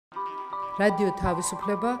რადიო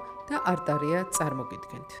თავისუფლება და არტარია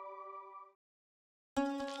წარმოგიდგენთ.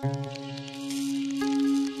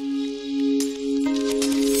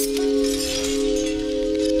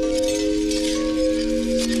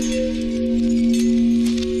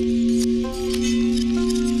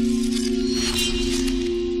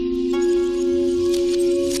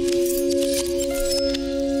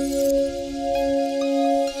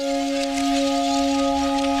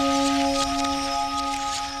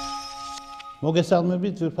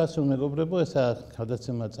 მოგესალმებით ძვირფასო მეგობრებო, ესაა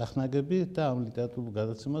გადაცემა წახნაგები და ამ ლიტერატურულ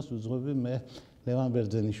გადაცემას უძღვები მე ლევან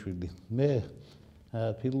ბერძენიშვილი. მე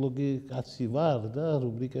ფილოლოგი კაცი ვარ და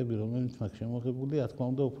რუბრიკები, რომელიც მაქვს შემოღებული, რა თქმა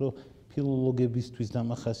უნდა, უფრო ფილოლოგებისთვის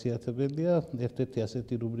დამახასიათებელია. ერთ-ერთი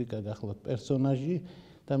ასეთი რუბრიკა გახლავთ პერსონაჟი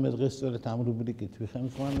და მე დღეს სწორედ ამ რუბრიკით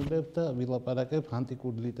ვიხემძღვანებებ და ვილაპარაკებ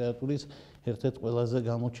ანტიკური ლიტერატურის ერთ-ერთ ყველაზე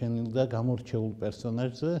გამოჩენილ და გამორჩეულ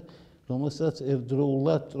პერსონაჟზე, რომელსაც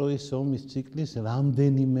ერთდროულად ტროის ომის ციკლის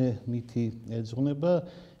რამდენიმე მითი ეძღვნება.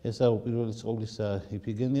 ესაა უპირველეს ყოვლისა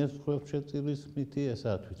იფიგენიას ხელშეწირის მითი,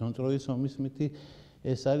 ესაა თვითონ ტროის ომის მითი,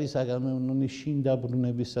 ეს არის აგამემნონის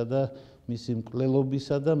შინდაბრუნებისა და მისი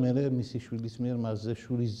მკვლელობისა და მერე მისი შვილის მიერ მასზე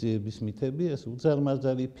შურისძიების მითები. ეს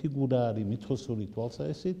უძარმაზარი ფიგურა არის მითოსური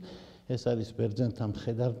თვალსაჩინით. ეს არის ბერძენთა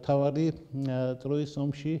მხედართმთავარი ტროის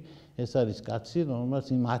ომში. ეს არის კაცი, რომელმაც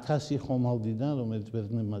იმ 1000 ხომალდიდან, რომელიც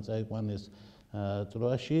ბერძნებმა წაიყვანეს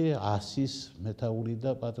ტროაში, 100-ის მეთაური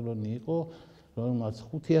და პატრონი იყო, რომელმაც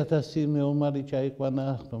 5000 მეომარი ჩაიყვანა,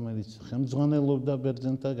 რომელიც ხელმძღვანელობდა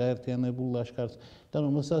ბერძენთა გაერთიანებულ ლაშქარს და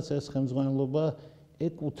რომელსაც ეს ხელმძღვანელობა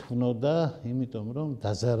ეკუთვნოდა, იმიტომ რომ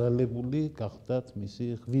დაზარალებული გახდათ მისი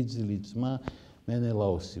ღვიძლი ძმა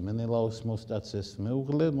მენელაოსი. მენელაოს მოსტაცეს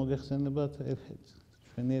მეუღლე, მოგეხსენებათ,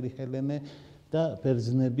 ჩვენიერი ჰელენე და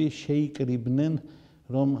ბერძნები შეიკრიბნენ,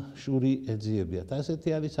 რომ შური ეძიებიათ. ასეთი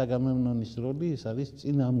არის აგამემნონის როლი, ის არის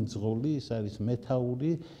წინამძღოლი, ის არის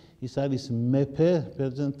მეთაური, ის არის მეფე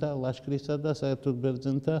ბერძენთა ლაშქრისა და საერთოდ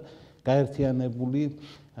ბერძენთა გაერთიანებული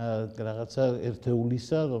რაღაცა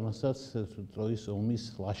ერთეულისა, რომელსაც ტროის ომის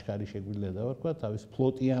ლაშქარი შეგვიძლია დავარქვა, თავის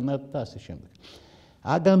ფლოტიანად და ასე შემდეგ.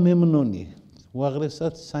 აგამემნონი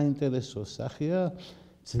უაღრესად საინტერესო სახეა.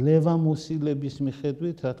 ძლევამოსილების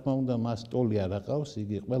მიხედვით, რა თქმა უნდა, მას ტოლი არ აყავს,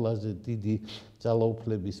 იგი ყველაზე დიდი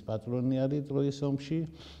ძალაუფლების პატრონი არის ტროის ომში,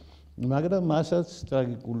 მაგრამ მასაც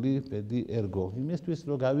ტრაგიკული ბედი ერგო. იმისთვის,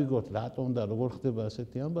 რომ გავიგოთ, რატომ და როგორ ხდება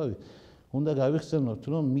ასეთი ამბავი, უნდა გავიხსენოთ,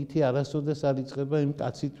 რომ მითი არასოდეს არ იწყება იმ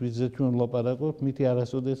კაცით, ვიზზე ჩვენ ვლაპარაკობთ, მითი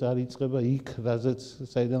არასოდეს არ იწყება იქ, რაზეც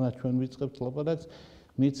საიდანაც ჩვენ ვიწყებთ ლაპარაკს,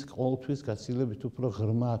 მით ყოველთვის გაცილებით უფრო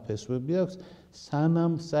ღრმა ფესვები აქვს,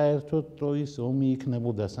 სანამ საერთოდ ტროის ომი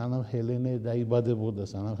იქნებოდა, სანამ ჰელენე დაიბადებოდა,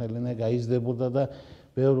 სანამ ჰელენე გაიზრდებოდა და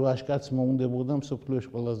ბევრ ვაჟკაცს მოუნდებოდა მსოფლიოში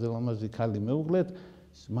ყველაზე ლამაზი ქალი მეუღლეთ,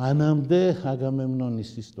 მანამდე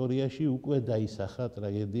აგამემნონის ისტორიაში უკვე დაისახა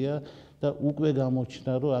ტრაგედია და უკვე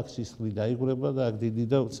გამოჩნდა, რომ აქ სისხლი დაიღვრება და აქ დიდი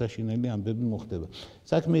და საშინელი ამბები მოხდება.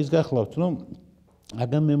 საქმე ის გახლავთ, რომ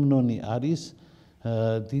აგამემნონი არის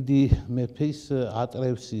დიდი მეფის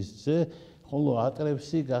ატრევსის ძე, ხოლო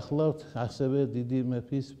ატრევსი გახლავთ ასევე დიდი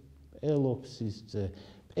მეფის პელოფსის ძე.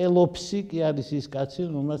 პელოფსი კი არის ის კაცი,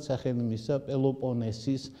 რომელსაც სახელი მისცა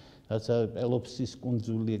პელოპონესის, რაც არის პელოფსის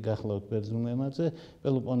კუნძული გახლავთ ბერძნულ ენაზე,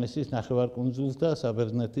 პელოპონესის ნახევარკუნძულს და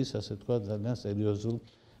საბერძნეთის, ასე თქვა, ძალიან სერიოზულ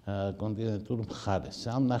კონტინენტურ მხარეს.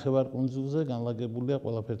 ამ ნახევარკუნძულზე განლაგებულია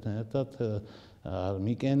ყველაფერთან ერთად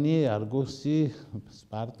მიკენი, არგოსი,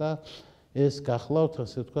 სპარტა. ეს გახლავთ,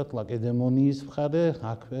 ასე ვთქვათ, ლაკედემონიის მხარე,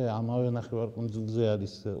 აქვე ამავე ნახევარკუნძულზე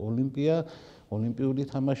არის ოლიმპია, ოლიმპიური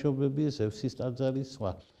თამაშობები, ზევსის ტაძარი,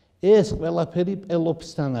 სხვა. ეს ყველაფერი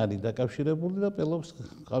პელოფსთან არის დაკავშირებული და პელოფს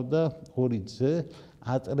ჰყავდა ორი ძე,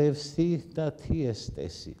 ატრევსი და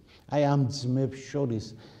თიესტესი. აი ამ ძმებს შორის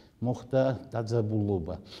მოხდა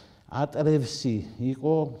დაძაბულობა. ატრევსი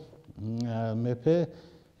იყო მეფე,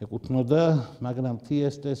 ეკუთვნოდა, მაგრამ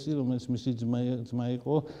თიესტესი, რომელიც მისი ძმა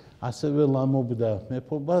იყო, ასევე ლამობდა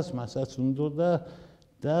მეფობას, მასაც უნდოდა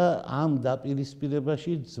და ამ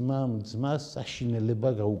დაპირისპირებაში ძმას საშინელება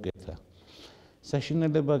გაუკეთა.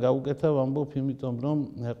 საშინელება გაუკეთა ვამბობ, იმიტომ რომ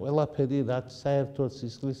ყველაფერი, რაც საერთოდ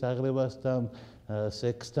სისხლის აღრევასთან,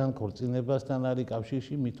 სექსთან, ქორწინებასთან არის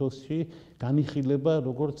კავშირში, მითოსში განიხილება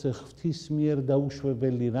როგორც ღვთის მიერ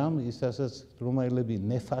დაუშვებელი რამ, ისაც რომაელები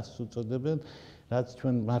ნეფასს უწოდებენ, რაც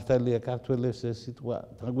ჩვენ მართალია ქართველებს ეს სიტყვა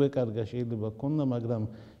დაგვეკარგა შეიძლება ქონდა, მაგრამ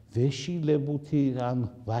ვეშილებუთი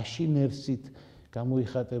ან ვაშინერსით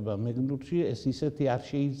გამოიხატება მეგნურში, ეს ისეთი არ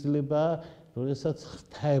შეიძლება, როდესაც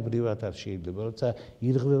ღვთაებრივად არ შეიძლება, როცა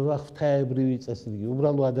ირღვევა ღვთაებრივი წესრიგი,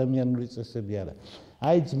 უბრალო ადამიანური წესები არა.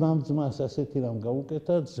 აი ძმამ-ძმას ასეთი რამ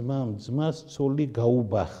გაუკეთა, ძმამ-ძმას ცოლი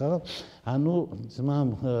გაუბახა, ანუ ძმამ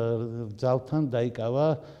ძალთან დაიკავა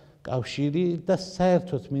კავშირი და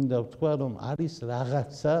საერთოდ მინდა ვთქვა, რომ არის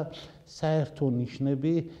რაღაცა საერთო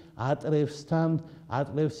ნიშნები ატრევსთან,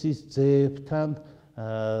 ატრევსის ძეებთან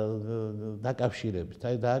დაკავშირებით.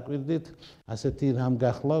 აი დააკვირდით, ასეთი რამ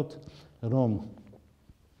გახლავთ, რომ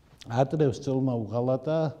ატრევს ცოლმა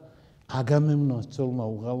უღალატა, აგამემნონს ცოლმა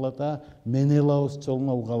უღალატა, მენელაოს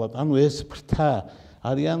ცოლმა უღალატა. ანუ ეს ფრთა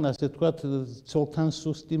არიან, ასე ვთქვათ, ცოლთან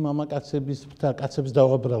სუსტი მამაკაცების ფრთა, კაცებს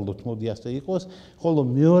დავაბრალოთ, მოდი ასე იყოს, ხოლო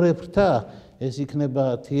მეორე ფრთა, ეს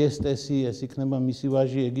იქნება თიესტესი, ეს იქნება მისი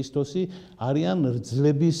ვაჟი ეგისტოსი, არიან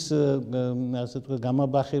რძლების, ასე ვთქვათ,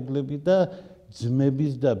 გამაბახებლები და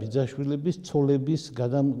ძმების და ბიძაშვილების ცოლების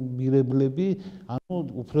გადამგირებლები, ანუ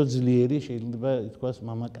უფრო ძლიერი შეიძლება ითქვას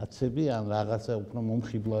მამაკაცები, ან რაღაცა უფრო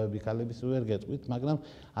მომხიბლავები ქალების ვერ გეტყვით, მაგრამ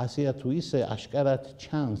ასეა თუ ისე აშკარად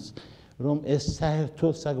ჩანს, რომ ეს საერთო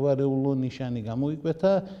საგვარეულო ნიშანი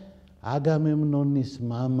გამოიკვეთა აგამემნონის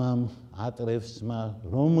მამამ ატრევსმა,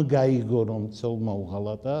 რომ გაიგო, რომ ცოლმა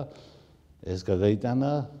უღალატა, ეს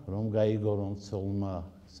გადაიტანა, რომ გაიგო, რომ ცოლმა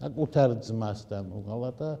საკუთარ ძმასთან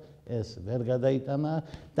უღალატა, ეს ვერ გადაიტანა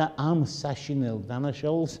და ამ საშინელ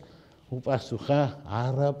დანაშაულს უპასუხა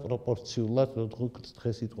არაპროპორციულად, როგორც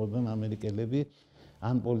დღეს იტყობენ ამერიკელები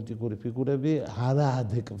ან პოლიტიკური ფიგურები,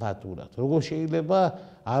 არაადეკვატურად. როგორ შეიძლება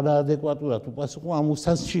არაადეკვატურად უპასუხო ამ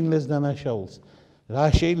საშინლეს დანაშაულს? რა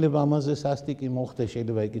შეიძლება ამაზე სასტიკი მოხდეს,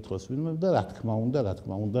 შეიძლება იკითხოს ვინმე და რა თქმა უნდა,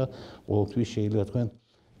 ყოველთვის შეიძლება თქვენ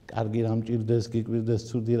კარგი რამ ჭირდეს, გიკვირდეს,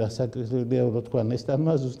 ცუდი რა საკვირია, რო თქვა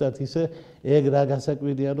ნესტანმა, ზუსტად ისე ეგ რა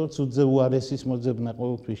გასაკვირია, რომ ცუდზე უარესის მოძებნა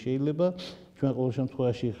ყოველთვის შეიძლება. ჩვენ ყოველ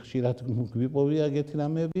შემთხვევაში ხშირად გვიპოვია ეგეთი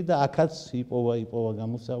რამეები და აქაც იპოვა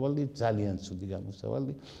გამოსავალი, ძალიან ცუდი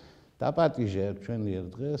გამოსავალი. დაპატიჟე ჩვენი ერთ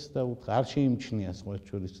დღეს და უთხრა არ შეიმჩნია სხვათა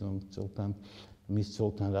შორის რომ მის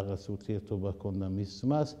ცოლთან რაღაც ურთიერთობა ჰქონდა მის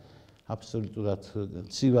ძმას, აბსოლუტურად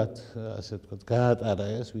ცივად, ასე ვთქვათ, გაატარა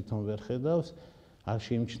ეს, ვითომ ვერ ხედავს. არ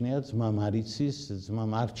შეიმჩნია, ძმამ არ იცის,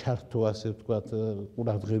 ძმამ არ ჩართო, ასე ვთქვათ,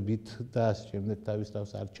 ყურადღებით და ასე შემდეგ თავის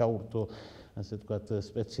თავს არ ჩაურთო, ასე ვთქვათ,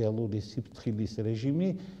 სპეციალური სიფრთხილის რეჟიმი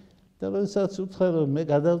და როდესაც უთხრა, რომ მე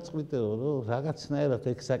გადავწყვიტეო, რომ რაღაცნაირად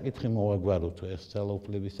ეგ საკითხი მოვაგვაროთო, ეს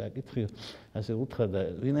ძალაუფლების საკითხი, ასე უთხრა და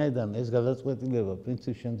ვინაიდან ეს გადაწყვეტილება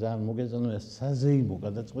პრინციპში ძალიან მოგეწონა, საზეიმო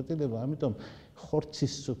გადაწყვეტილება, ამიტომ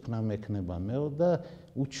ხორცის სუფრა მექნება მეო და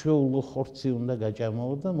უჩვეულო ხორცი უნდა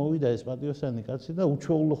გაჭამაო და მოვიდა ეს პატიოსანი კაცი და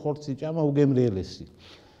უჩვეულო ხორცი ჭამა უგემრიელესი.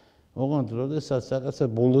 ოღონდ როდესაც რაღაცა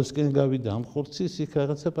ბოლოსკენ გავიდა ამ ხორცის, იქ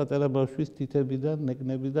რაღაცა პატარა ბავშვის თითებიდან,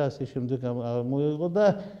 ნეკნები და ასე შემდეგ მოეღო და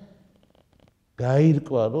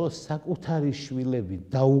გაირკვა, რომ საკუთარი შვილები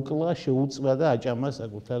დაუკლა, შეუწვა და აჭამა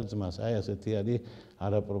საკუთარ ძმას. აი ასეთი არის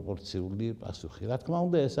არაპროპორციული პასუხი. რა თქმა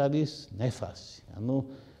უნდა, ეს არის ნეფასი. ანუ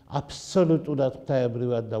აბსოლუტურად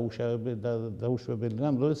ღვთაებრივად დაუშვებელი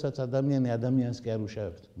რამ, როდესაც ადამიანი ადამიანს კი არ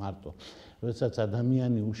უშავებს მარტო. როდესაც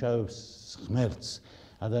ადამიანი უშავებს ღმერთს,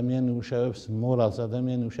 ადამიანი უშავებს მორალს,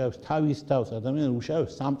 ადამიანი უშავებს თავის თავს, ადამიანი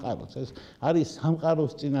უშავებს სამყაროს. ეს არის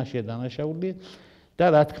სამყაროს წინაშე დანაშაული და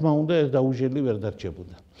რა თქმა უნდა, ეს დაუჟელი ვერ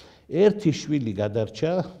დარჩებოდა. ერთი შვილი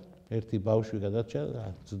გადარჩა, ერთი ბავშვი გადარჩა,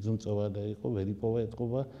 ძუძუმწოვა და იყო, ვერ იპოვა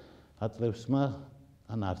ეთყობა ატრევსმა,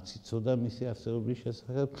 ან არც იცოდა მისი არსებობის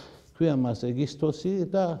შესახებ, თქვია მას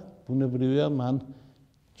ეგისტოსი და ბუნებრივია მან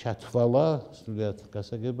ჩათვალა სრულიად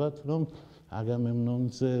გასაგებად, რომ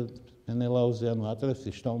აგამემნონზე, მენელაოზე, ანუ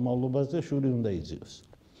ატრევსის შთამომავლობაზე შური უნდა იძიოს.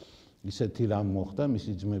 ისეთი რამ მოხდა,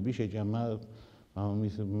 მისი ძმები შეჭამა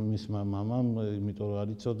მისმა მამამ, იმიტომ რომ არ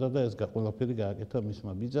იცოდა და ეს ყველაფერი გააკეთა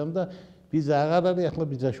მისმა ბიძამ და ბიძა აღარ არის, ახლა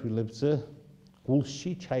ბიძაშვილებზე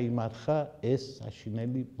გულში ჩაიმარხა ეს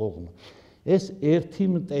საშინელი ბოღმა. ეს ერთი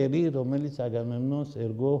მტერი, რომელიც აგამემნონს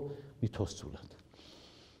ერგო მithosцულად.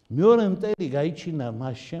 მეორე მტერი გაიჩინა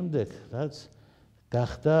მას შემდეგ, რაც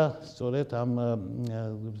გახდა სწორედ ამ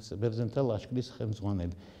ბერძენთა ლაშქრის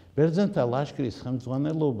ხელმძღვანელი. ბერძენთა ლაშქრის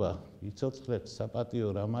ხელმძღვანელობა იცოცხლეთ საპატიო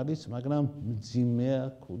რამ არის, მაგრამ მძიმეა,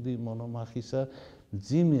 ქუდი მონომახისა,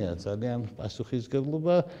 მძიმეა ძალიან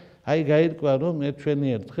პასუხისმგებლობა. აი გაირკვა, რომ ჩვენი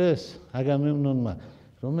ერთ დღეს აგამემნონმა,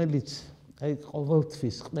 რომელიც აი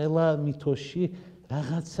ყოველთვის ყველა მითოში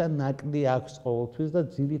რაღაცა ნაკლი აქვს ყოველთვის და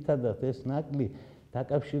ძირითადად ეს ნაკლი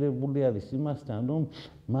დაკავშირებული არის იმასთან, რომ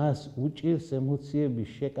მას უჭირს ემოციების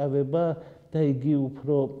შეკავება და იგი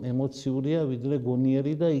უფრო ემოციურია ვიდრე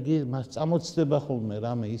გონიერი და იგი მას წამოწდება ხოლმე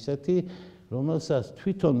რამე ისეთი, რომელსაც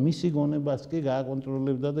თვითონ მისი გონებას კი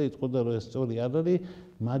გააკონტროლებდა და იტყოდა, რომ ეს სწორი არ არის,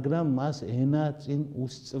 მაგრამ მას ენა წინ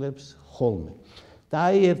უსწრებს ხოლმე. და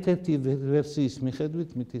აი ერთ-ერთი ვერსიის მიხედვით,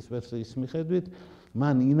 მითის ვერსიის მიხედვით,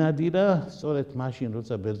 მან ინადირა, სწორედ მაშინ,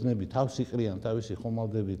 როცა ბერძნები თავს იყრიან თავისი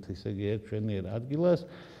ხომალდებით, ისე იგი ერთჩვენიერ ადგილას,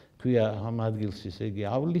 ქვია ამ ადგილს ისე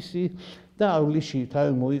იგიავლისი დაავლისში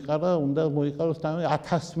თავი მოიყარა, უნდა მოიყაროს თავი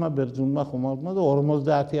 1000-მა ბერძნულმა ხომალდმა და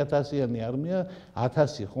 50,000-იანი არმია,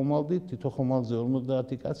 1000 ხომალდით, თითო ხომალდზე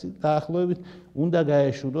 50 კაცი დაახლოებით უნდა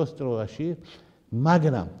გაეშუროს ტროაში,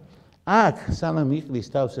 მაგრამ აქ სანამ იყრის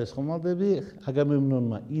თავს ეს ხომალდები,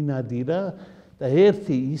 აგამემნონმა ინადირა და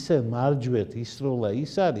ერთი ისე მარჯვეთ ისროლა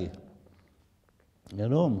ის არის,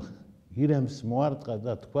 რომ ირემს მოარტყა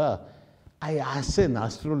და თქვა, აი ასე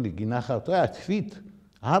ნასროლი გინახავთ, თვით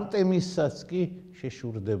არტემისსაც კი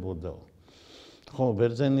შეშურდებოდაო. ხო,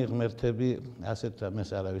 ბერძენი ღმერთები ასეთ ამას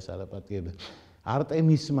არავის არ აპატიებენ.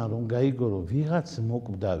 არტემისმა რომ გაიგო, რომ ვიღაც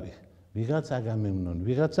მოკვდავი, ვიღაც აგამემნონი,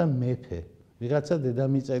 ვიღაცა მეფე, ვიღაცა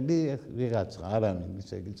დედამიწელი, ვიღაც არავინ,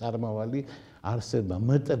 ისე იგი წარმავალი არსება,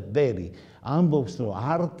 მტბერი, ამბობს, რომ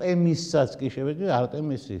არტემისსაც კი შევეჯერა,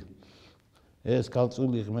 არტემისი ეს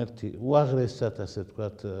ქალწული ღმერთი უაღრესად, ასე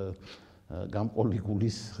ვთქვათ, გამყოლი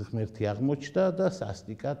გულის ღმერთი აღმოჩნდა და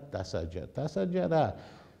სასტიკად დასაჯა. დასაჯა რა?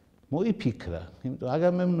 მოიფიქრა, იმიტომ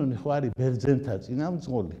აგამემნონი ხო არის ბერძენთა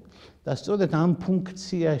წინამძღოლი და სწორედ ამ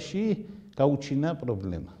ფუნქციაში გაუჩინა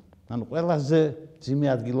პრობლემა. ანუ ყველაზე ძიმე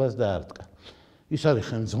ადგილას დაარტყა. ის არის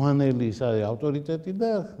ხელმძღვანელი, ის არის ავტორიტეტი და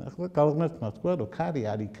ახლა გალღმერთმა თქვა, რომ ქარი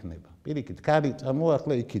არ იქნება. პირიქით, ქარი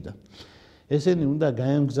წამოახლა იქიდან. ესენი უნდა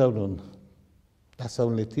გაემგზავრონ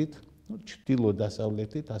დასავლეთით,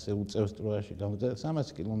 ჩრდილო-დასავლეთით, ასე უწევს ტროაში გამოგზავნეს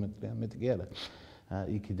 300 კილომეტრია, მეტი კი არა.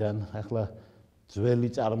 იქიდან ახლა ძველი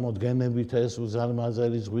წარმოდგენებით ეს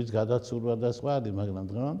უზარმაზარი ზღვის გადაცურვა და სხვა არის, მაგრამ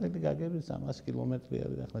დღევანდელი გაგებით 300 კილომეტრი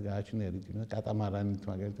არის, ახლა გააჩნია რითი, კატამარანით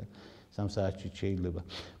მაგალითად 3 საათში შეიძლება.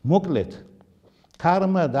 მოკლედ,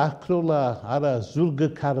 ქარმა დააქროლა არა ზურგ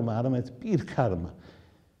ქარმა, არამედ პირ ქარმა.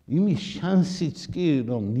 იმის შანსიც კი,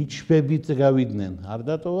 რომ ნიჩბებით გავიდნენ, არ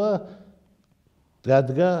დატოვა,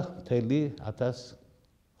 დადგა მთელი 1000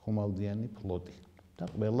 ხომალდიანი ფლოტი და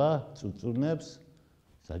ყველა წუწუნებს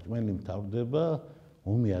საჭმელი მთავრდება,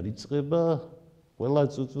 ომი არ იწყება, ყველა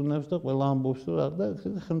წუწუნებს და ყველა ამბობს, რომ და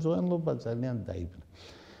ხელმძღვანელობა ძალიან დაიბნა.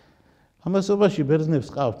 ამასობაში ბერძნებს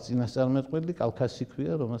ყავთ წინასწარმეტყველი, კალქასი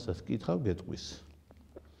ქვია, რომელსაც კითხავ გეტყვის.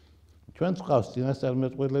 ჩვენ ყავს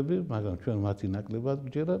წინასწარმეტყველები, მაგრამ ჩვენ მათი ნაკლებად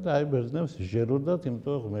გვჯერა და აი ბერძნებს ჟეროდათ,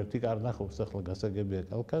 იმიტომ რომ ღმერთი კარნახობს ახლა გასაგებია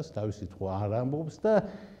კალქას, თავისი თქვა არ ამბობს და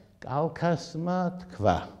კალქასმა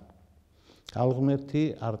თქვა. კალღმერთი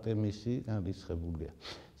არტემისი განრისხებულია.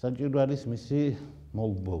 საჭირო არის მისი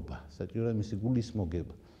მოლბობა, საჭირო არის მისი გულის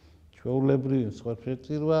მოგება. ჩვეულებრივი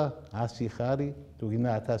მსხვერპლწირვა 100 ხარი, თუ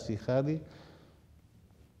გინდა 1000 ხარი,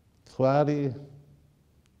 ხვარი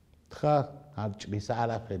თხა არ ჭრის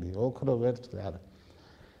არაფერი, ოქრო ვერცხლი არა.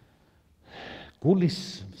 გულის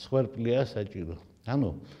მსხვერპლია საჭირო. ანუ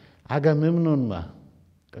აგამემნონმა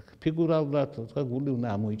ფიგურალურად თქვა გული უნდა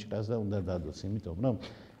ამოიჭრას და უნდა დადოს, იმიტომ რომ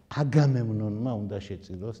აგამემნონმა უნდა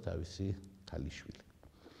შეწიროს თავისი ქალიშვილი.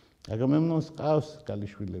 აგამემნონს ყავს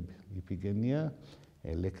ქალიშვილები, იფიგენია,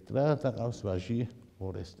 ელექტრა და ყავს ვაჟი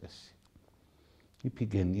ორესტესი.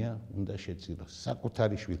 იფიგენია უნდა შეწიროს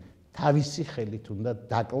საკუთარი შვილი, თავისი ხელით უნდა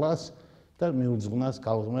დაკლას და მიუძღვნას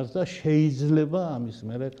კალღმერთს და შეიძლება ამის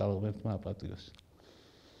მერე კალღმერთმა აპატიოს.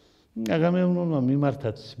 აგამემნონმა მიმართა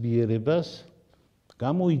ცბიერებას,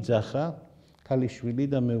 გამოიძახა ქალიშვილი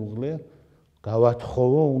და მეუღლე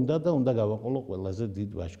გავათხოვო უნდა და უნდა გავაყოლო ყველაზე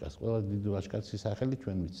დიდ ვაჟკაცს. ყველაზე დიდ ვაჟკაცის სახელი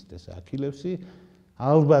ჩვენ ვიცით, ეს აქილევსი.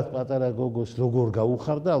 ალბათ პატარა გოგოს როგორ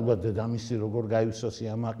გაუხარდა, ალბათ დედამისი როგორ გაივსო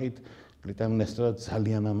სიამაყით, კლიტემნესტრა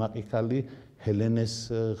ძალიან ამაყი ქალი, ჰელენეს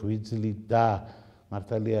ღვიძლი და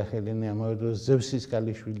მართალია ჰელენე ამავე დროს ზევსის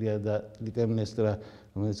ქალიშვილია და კლიტემნესტრა,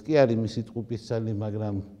 რომელიც კი არის მისი ტყუპისცალი,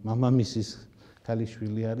 მაგრამ მამამისის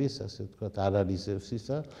ქალიშვილი არის, ასე ვთქვათ, არ არის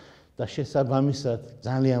ზევსისა. და შესაბამისად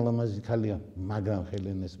ძალიან ლამაზი ქალია, მაგრამ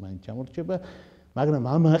ჰელენეს მაინც ჩამორჩება, მაგრამ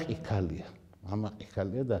ამაყი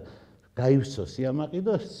ქალია და გაივსო სიამაყი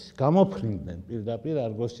და გამოფრინდნენ პირდაპირ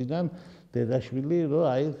არგოსიდან დედაშვილი, რომ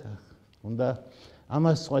აი უნდა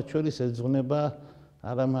ამას სხვა შორის ეძღვნება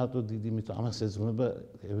არა მარტო დიდი მითო, ამას ეძღვნება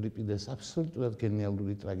ევრიპიდეს აბსოლუტურად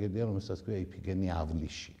გენიალური ტრაგედია, რომელსაც ქვია იფიგენია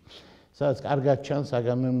ავლიში. სადაც კარგად ჩანს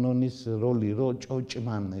აგამემნონის როლი, რომ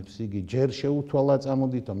ჭოჭმანებს იგი ჯერ შეუთვალა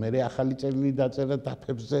წამოდითო, მერე ახალი წერილი დაწერა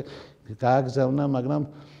დაფებზე გააგზავნა, მაგრამ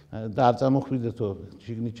და არ წამოხვიდეთო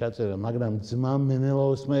შიგნით ჩაწერა, მაგრამ ძმა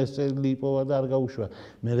მენელაოსმა ეს წერილი იპოვა და არ გაუშვა.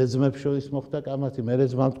 მერე ძმებს შორის მოხდა კამათი, მერე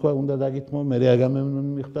ძმამ თქვა უნდა დაგითმო, მერე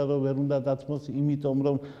აგამემნონი მიხვდა რომ ვერ უნდა დათმოს, იმიტომ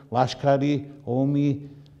რომ ლაშქარი, ომი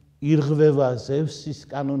ირღვევა ზევსის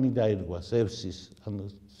კანონი დაირღვა, ზევსის,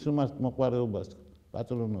 ანუ სუმართ მოყვარეობას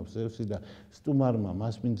პატრონობს ზევსი და სტუმარმა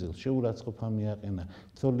მასპინძელს შეურაცხყოფა მიაყენა,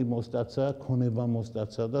 ცოლი მოსტაცა, ქონება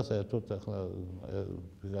მოსტაცა და საერთოდ ახლა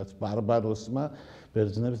ვიღაც ბარბაროსმა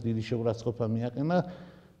ბერძნებს დიდი შეურაცხყოფა მიაყენა.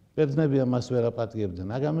 ბერძნები ამას ვერ აპატიებდნენ.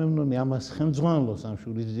 აგამემნონი ამას ხელმძღვანელობს ამ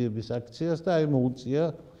შურისძიების აქციას და აი მოუწია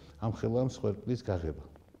ამ ხელამ მსხვერპლის გაღება.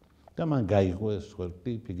 და მან გაიღო ეს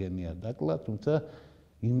მსხვერპლი იფიგენია დაკლა, თუმცა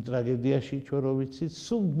იმ ტრაგედიაში ჩვენ რო ვიცით,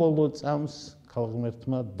 სულ ბოლო წამს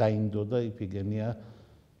ქალღმერთმა დაინდო და იფიგენია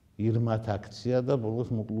ირმათ აქცია და ბოლოს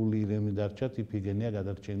მოკლული ირემი დარჩათ, იფიგენია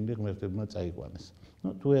გადარჩენილი ღმერთებმა წაიყვანეს.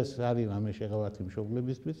 თუ ეს არის რამე შეღავათი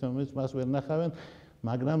მშობლებისთვის, რომელიც მას ვერ ნახავენ,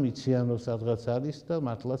 მაგრამ იციანო სადღაც არის და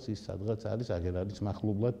მართლაც ის სადღაც არის, აგერ არის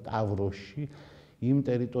მახლობლად ტავროში, იმ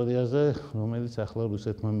ტერიტორიაზე, რომელიც ახლა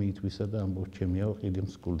რუსეთმა მიითვისა და ამბობს ჩემიაო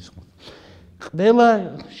ყირიმს გულისხმობ. ყველა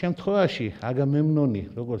შემთხვევაში აგამემნონი,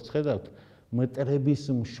 როგორც ხედავთ, მტრების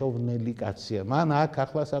მშოვნელი კაცია. მან აქ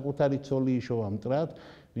ახლა საკუთარი ცოლი იშოვა მტრად,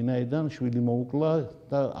 ვინაიდან შვილი მოუკლა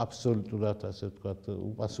და აბსოლუტურად, ასე ვთქვათ,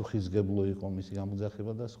 უპასუხისმგებლო იყო მისი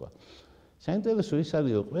გამოძახება და სხვა. საინტერესო ის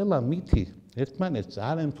არის, რომ ყველა მითი ერთმანეთს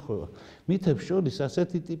არ ემთხვევა. მითებს შორის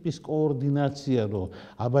ასეთი ტიპის კოორდინაცია, რომ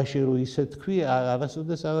აბაშე რო ისე თქვი,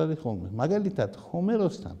 არასოდეს არ არის ხოლმე. მაგალითად,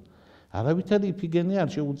 ჰომეროსთან არავითარი იფიგენია არ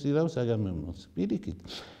შეუწირავს აგამემნონს. პირიქით,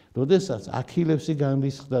 როდესაც აქილევსი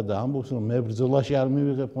განრისხდა და ამბობს, რომ მე ბრძოლაში არ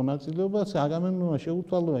მივიღებ მონაწილეობას, აგამემნონმა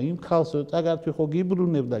შეუცვალა იმ ხალხს, რომ წაგართვი ხო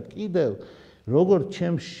გიბრუნებ და კიდევ როგორც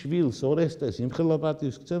ჩემ შვილს ორესტეს იმხელა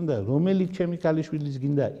პატივს გცემდა, რომელიც ჩემი ქალიშვილის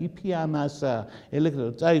გინდა იფიანასა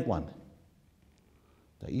ელექტრო წაიყვანე.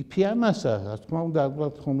 და იფიანასა, რა თქმა უნდა,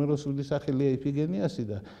 ალბათ ჰომეროსული სახელია იფიგენიასი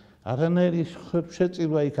და არანაირი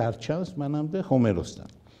შეწირვა იქ არ ჩანს მანამდე ჰომეროსთან.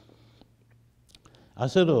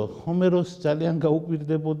 ასე რომ ჰომეროს ძალიან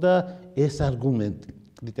გაუკვირდებოდა ეს არგუმენტი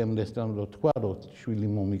კლიტემნესთან რო თქვა, რომ შვილი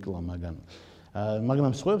მომიკლა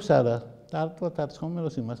მაგრამ სხვებს არა. და არც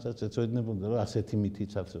ჰომეროს იმასაც ეცოდინებოდა, რომ ასეთი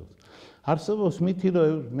მითიც არსებობს. არსებობს მითი,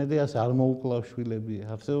 რომ მედეას არ მოუკლავს შვილები,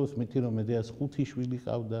 არსებობს მითი, რომ მედეას 5 შვილი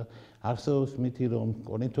ყავდა, არსებობს მითი, რომ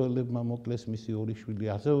კორინთოელებმა მოკლეს მისი 2 შვილი,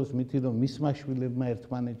 არსებობს მითი, რომ მისმა შვილებმა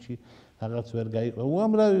ერთმანეთში რაღაც ვერ გაიყო.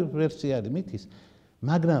 უამრავი ვერსია არის მითის,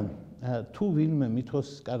 მაგრამ თუ ვინმე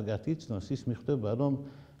მითოს კარგად იცნობს, ის მიხვდება, რომ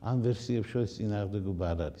ამ ვერსიებს შორის წინააღმდეგობა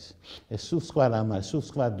არ არის. ეს სულ სხვა რამაა, სულ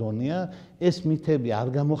სხვა დონეა. ეს მითები არ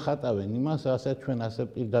გამოხატავენ იმას, რასაც ჩვენ ასე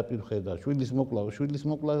პირდაპირ ხედავთ. შვილის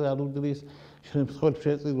მოკლას არ უდრის,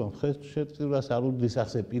 შეწირვას არ უდრის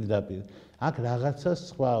ასე პირდაპირ. აქ რაღაცა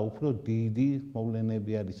სხვა, უფრო დიდი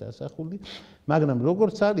მოვლენები არის ასახული, მაგრამ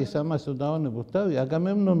როგორც არის, ამას რომ დავანებოთ თავი,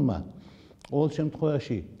 აგამემნონმა ყოველ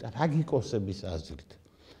შემთხვევაში ტრაგიკოსების აზრით,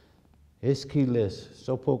 ესქილეს,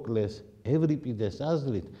 სოფოკლეს, ევრიპიდეს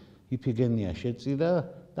აზრით იფიგენია შეწირა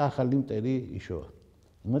და ახალი მტერი იშოვა.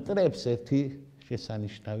 მტრებს ერთი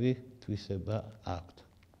შესანიშნავი თვისება აქვთ.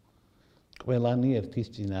 ყველანი ერთის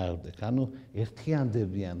წინააღმდეგ, ანუ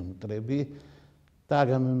ერთიანდებიან მტრები და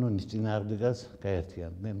აგამემნონის წინააღმდეგაც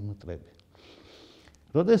გაერთიანდნენ მტრები.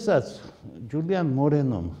 როდესაც ჯულიან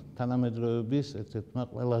მორენომ თანამედროვეობის ერთ-ერთმა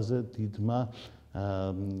ყველაზე დიდმა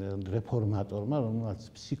რეფორმატორმა, რომელსაც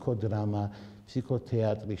ფსიქოდრამა,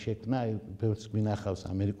 ფსიქოთეატრი შექმნა, ბევრს გვინახავს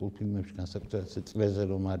ამერიკულ ფილმებში, განსაკუთრებით წლეზე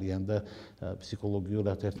რომ არიან და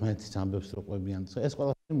ფსიქოლოგიურად ერთმანეთის ამბებს რო ყვებიან. ეს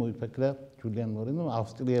ყველაფერი მოიფიქრა ჯულიან მორენომ,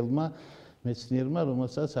 ავსტრიელმა მეცნიერმა,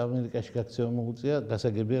 რომელსაც ამერიკაში გაქცევა მოუწია,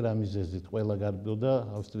 გასაგებია რა მიზეზით. ყველა გარბოდა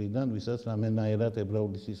ავსტრიიდან, ვისაც რამენაერად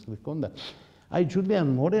ებრაული სისხლი ჰქონდა. აი ჯულიან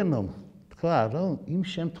მორენომ თქვა, რომ იმ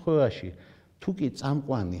შემთხვევაში თუ კი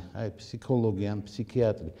წამყვანი, აი ფსიქოლოგი ან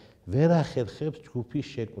ფსიქიატრი ვერ ახერხებს ჯგუფის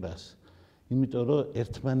შეკვრას, იმიტომ რომ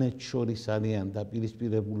ერთმანეთს შორის არიან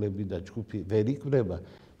დაპირისპირებულები და ჯგუფი ვერ იკვრება,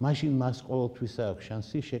 მაშინ მას ყოველთვის აქვს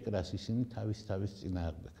შანსი შეკრას ისინი თავის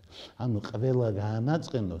წინააღმდეგ. ანუ ყველა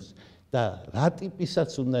გაანაწყენოს და რა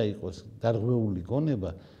ტიპისაც უნდა იყოს დარღვეული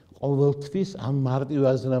გონება, ყოველთვის ამ მარტივ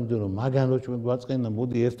აზრამდე რომ მაგან რო ჩვენ გვაწყენა,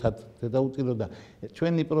 მოდი ერთად დედაუწირო და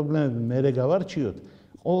ჩვენი პრობლემები მერე გავარჩიოთ,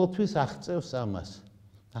 ყოველთვის აღწევს ამას.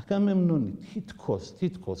 აგამემნონი თითქოს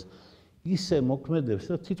ისე მოქმედებს,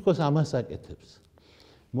 რომ თითქოს ამას აკეთებს.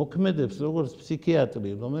 მოქმედებს როგორც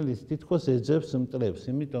ფსიქიატრი, რომელიც თითქოს ეძებს მტრებს,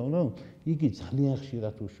 იმიტომ რომ იგი ძალიან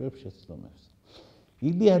ხშირად უშვებს შეცდომებს.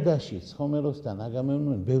 ილიადაშიც ჰომეროსთან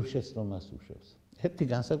აგამემნონი ბევრ შეცდომას უშვებს. ერთი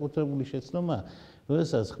განსაკუთრებული შეცდომა,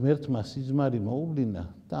 როდესაც ღმერთმა სიზმარი მოუვლინა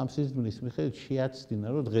და ამ სიზმრის მიხედვით შეაცდინა,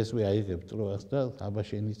 რომ დღესვე აიღებ ტროას და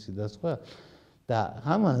აბაშენიცი და სხვა. და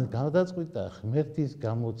ამან გადაწყვიტა ღმერთის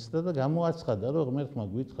გამოცდა და გამოაცხადა, რომ ღმერთმა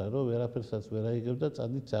გვითხრა, რომ ვერაფერსაც ვერ აიღებ და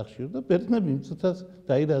წადით სახლში და ბერძნები მიწუთაც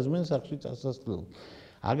დაირაზმენ სახლში წასასვლელად.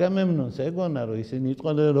 აგამემნონს ეგონა, რომ ისინი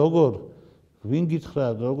იყვნენ როგორ ვინ გითხრა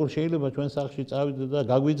როგორ შეიძლება ჩვენ სახლში წავიდე და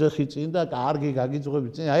გაგვიძახი წინ და კარგი გაგიძღვები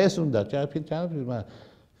წინ აი ეს უნდა ჩაფირ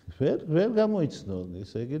ვერ გამოიცნო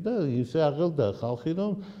ესე იგი და ისე აღელდა ხალხი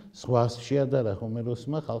რომ სხვას შეადარა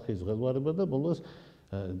ჰომეროსმა ხალხის ღელვარება და ბოლოს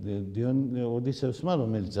ოდისევსმა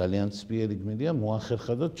რომელიც ძალიან ცბიერი გმირია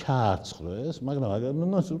მოახერხა და ჩააცხრა ეს მაგრამ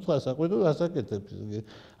აგამემნონს უთხრა საყვედო ასაკეთებს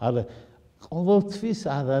არა ყოველთვის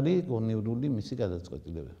არ არის გონივრული მისი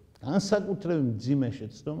გადაწყვეტილებები განსაკუთრებით მძიმე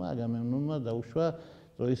შეცდომა აგამემნონმა დაუშვა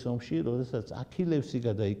ტროის ომში როდესაც აქილევსი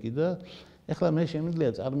გადაიკიდა ეხლა მე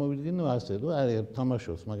შემიძლია წარმოვიდგინო ასე რომ არის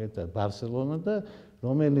თამაშობს მაგალითად ბარსელონა და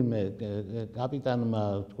რომელიმე კაპიტანმა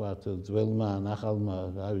თქვათ ძველმა ან ახალმა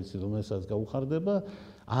რა ვიცი რომელსაც გაუხარდება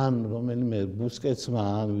ან რომელიმე ბუსკეტსმა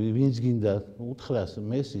ან ვინც გინდა უთხრას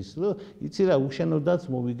მესის რომ იცი რა უშენოდაც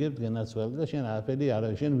მოვიგებ გენაცვალე და შენ არაფერი არ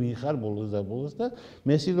შენ ვინ ხარ ბოლოს და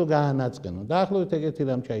მესი რო გაანაწყენო დაახლოებით ეგეთი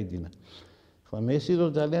რამ ჩაიდინა ხო მესი რო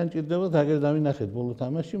ძალიან ჭირდება დაგერ დავინახეთ ბოლო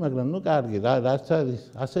თამაში მაგრამ ნუ კარგი რაც არის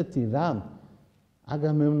ასეთი რამ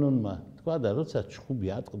აგამემნონმა თქვა და როცა ჩხუბი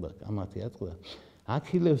ატყდა კამათი ატყდა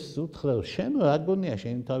აქილევს უთხრა შენ რა გონია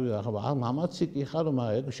შენი თავი ახლა მამაცი კი ხარ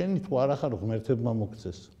მაგრამ შენი თუ არ ახარ ღმერთებმა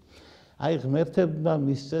მოგცეს აი ღმერთებმა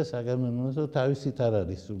მისცეს აგამემნონს რომ თავისით არ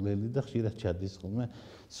არის სულელი და ხშირად ჩადის ხოლმე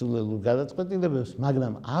სულელურ გადაწყვეტილებებს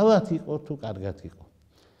მაგრამ ალბათ იყო თუ კარგად იყო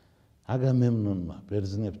აგამემნონმა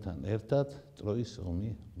ბერძნებთან ერთად ტროის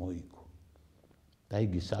ომი მოიგო და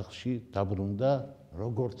იგი სახლში დაბრუნდა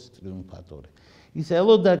როგორც ტრიუმფატორი ის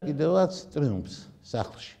ელოდა კიდევაც ტრიუმფს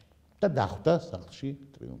სახლში და დახვდა სახლში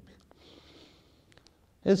ტრიუმფი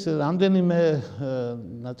ეს რამდენიმე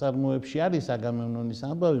ნაწარმოებში არის აგამემნონის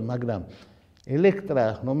ამბავი მაგრამ ელექტრა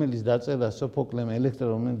რომელიც დაწერა სოფოკლემ ელექტრა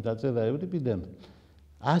რომელიც დაწერა ევრიპიდემ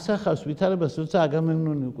ასახავს ვითარებას როცა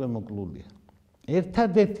აგამემნონი უკვე მოკლულია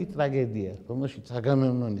ერთადერთი ტრაგედია რომელშიც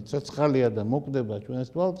აგამემნონი ცოცხალია და მოკვდება ჩვენს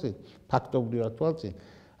თვალწინ ფაქტობრივად თვალწინ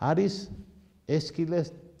არის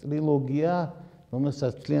ესქილეს ტრილოგია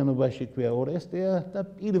რომელსაც მთლიანობაში ქვია ორესტეა და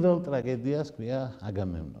პირველ ტრაგედიას ქვია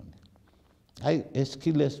აგამემნონი. აი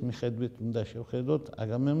ესქილეს მიხედვით უნდა შევხედოთ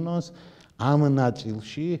აგამემნონს ამ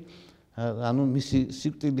ნაწილში, ანუ მისი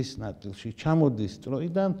სიკვდილის ნაწილში ჩამოდის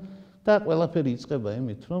ტროიდან და ყველაფერი იწყება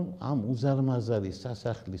იმით, რომ ამ უზარმაზარი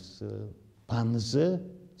სასახლის ბანზე,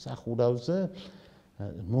 სახურავზე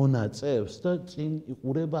მონაწევს და წინ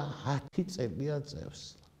იყურება 10 წელია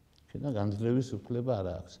წევს. შენა განძლევის უფლება არ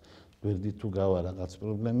აქვს. გვერდით თუ გავა რაღაც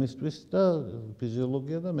პრობლემისთვის და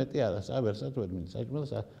ფიზიოლოგია და მეტი არას, ვერსად ვერ მინდა,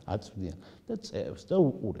 საჭმელს აწვდიან და წევს და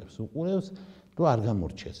უყურებს, რომ არ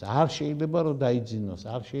გამორჩეს. არ შეიძლება რომ დაიძინოს,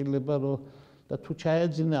 არ შეიძლება რომ და თუ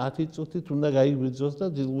ჩაეძინა 10 წუთით უნდა გაიგვიძოს და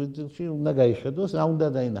ძილვიძილში უნდა გაიხედოს, რა უნდა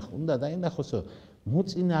დაინახოს? უნდა დაინახოს, რომ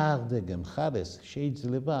მოწინააღმდეგე მხარეს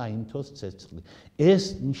შეიძლება აინთოს ცეცხლი. ეს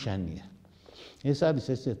ნიშანია. ეს არის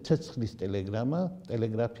ესე ცეცხლის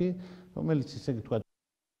ტელეგრაფი, რომელიც ისე თქვა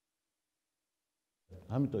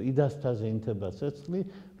ამიტომ იდასთაზე ინთება ცეცხლი,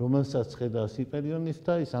 რომელსაც ხედავს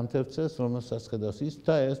ჰიპერიონისტა, ის ანთებცეს, რომელსაც ხედავს ის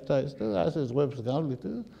და ასე ზღვებს გავლით.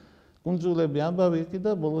 კუნძულები ამბავი იქ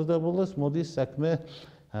და ბოლოს მოდის საქმე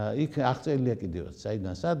იქ აღწერილია კიდევაც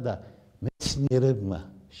საიდან სად და მეცნიერებმა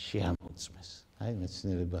შეამოწმეს. აი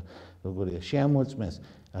მეცნიერება როგორია შეამოწმეს,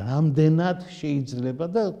 რამდენად შეიძლება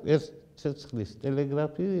და ეს ცეცხლის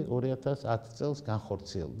ტელეგრაფი 2010 წელს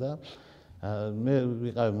განხორციელდა. მე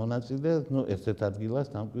ვიყავი მონაწილე, ერთ-ერთ ადგილას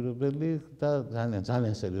დამკვირვებელი და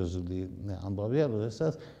ძალიან სერიოზული ამბავია,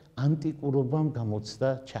 როდესაც ანტიკურობამ გამოცდა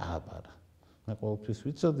ჩააბარა. მე ყოველთვის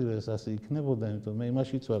ვიცოდი, რომ ეს ასე იქნებოდა, იმიტომ მე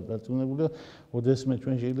იმაშიც ვარ დარწმუნებული, ოდესმე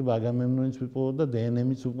ჩვენ შეიძლება აგამემნონიც ვიპოვოთ და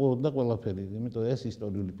დნმ-იც ვიპოვოთ და ყველაფერი, იმიტომ ეს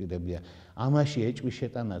ისტორიული პირებია. ამაში ეჭვი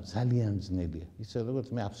შეტანა ძალიან ძნელია. ისე როგორც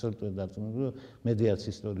მე აბსოლუტურად დარწმუნებული, რომ მედიაც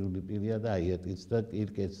ისტორიული პირია და აიეტიც და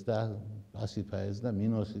კირკეც და პასიფაეს და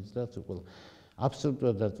მინოსიც და ყველა.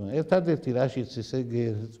 აბსოლუტურად დარწმუნებული. ერთადერთი რაშიც ესე იგი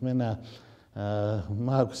რწმენა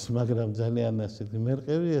მაქვს, მაგრამ ძალიან ასეთი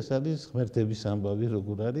მერყევი, ეს არის ღმერთების ამბავი,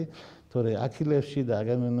 როგორ არის. თორე აქილევსში და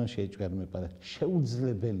აგამემნონში ეჭვი არ მეპარა.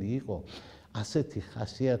 შეუძლებელი იყო ასეთი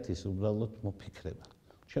ხასიათის უბრალოდ მოფიქრება.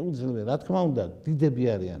 შეუძლებელი, რა თქმა უნდა, დიდები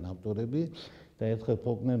არიან ავტორები და ერთხელ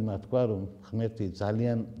ფოლკნერმა თქვა, რომ ღმერთი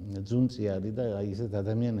ძალიან ძუნწი არის და აი ესეთ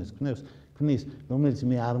ადამიანებს ქმნის, რომელიც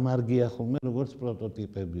მე არ მარგია ხოლმე როგორც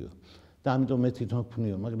პროტოტიპებიო. და ამიტომ მე თვითონ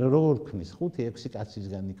ვქმნიო, მაგრამ როგორ ქმნის? 5-6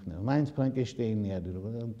 კაცისგან იქნება. მაინც ფრანკენშტეინი არის,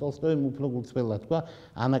 როგორ ტოლსტოიმ უფრო გულწრფელად თქვა,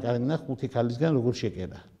 ანა კარენინა 5 ქალისგან როგორ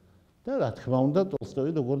შეკერა. და რა თქმა უნდა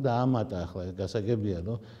ტოლსტოი როგორ დაამატა ახლა გასაგებია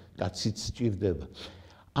რომ კაციც სჭირდება.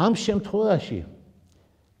 ამ შემთხვევაში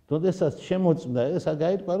როდესაც შემოწმდა ეს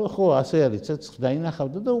გაიტყვა რომ ხო ასე არის ცეცხლი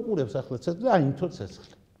დაინახავდა და უყურებს ახლა ცეცხლი აინთო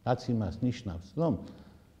ცეცხლი. რაც იმას ნიშნავს რომ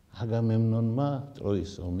აგამემნონმა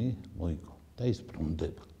ტროის ომი მოიგო. და ის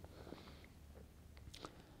ბრუნდება.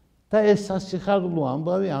 და ეს სასიხარულო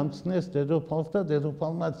ამბავი ამცნეს დედოფალს და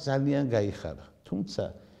დედოფალმა ძალიან გაიხარა. თუმცა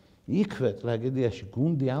იქვე ტრაგედიაში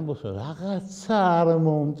გუნდი ამბობს, რომ რაღაცა არ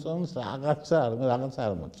მომწონს, რაღაცა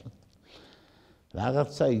არ მომწონს.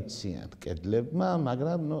 რაღაცა იციან კედლებმა,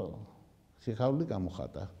 მაგრამ სიხარული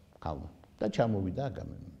გამოხატა ხალხმა და ჩამოვიდა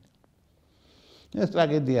აგამემნონი. ეს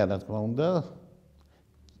ტრაგედია, რა თქმა უნდა,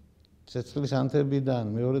 ცეცხლის ანთებიდან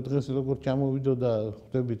მეორე დღეს როგორ ჩამოვიდოდა,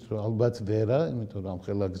 ხვდებით, რომ ალბათ ვერა, იმიტომ რომ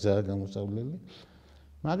ხელა გზაა გამოსავლელი,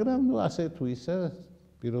 მაგრამ ასე თუ ისე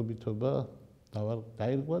პირობითობა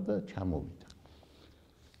დაირღვა და ჩამოვიდა.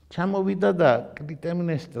 ჩამოვიდა და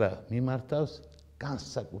კლიტემნესტრა მიმართავს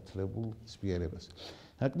განსაკუთრებულ ცვლიერებას.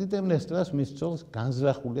 კლიტემნესტრას მის ცოლს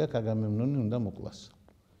განზრახული აქვს აგამემნონი უნდა მოკლას.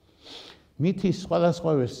 მითის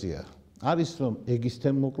სხვადასხვა ვერსია არის რომ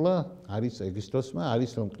ეგისთემ მოკლა, არის ეგისტოსმა,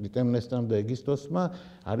 არის რომ კლიტემნესტრამ და ეგისტოსმა,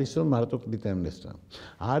 არის რომ მარტო კლიტემნესტრამ.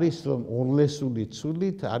 არის რომ ორლესული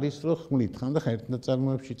ცულით, არის რომ ხმლით. ხანდახან ერთ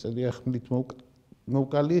ნაწარმოებში წერია ხმლით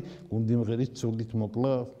მოვკალი, გუნდი მღერის ცულით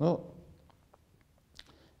მოკლა,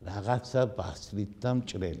 რაღაცა ბასრით და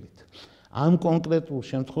მჭრელით. ამ კონკრეტულ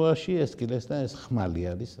შემთხვევაში ეს კილესთან ეს ხმალი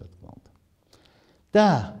არის, რა თქმა უნდა. და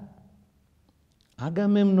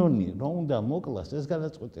აგამემნონი რომ უნდა მოკლას, ეს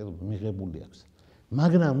გადაწყვეტილება მიღებული აქვს.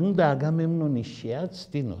 მაგრამ უნდა აგამემნონი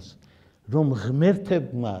შეაცდინოს, რომ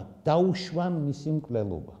ღმერთებმა დაუშვან მისი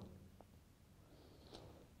მკვლელობა.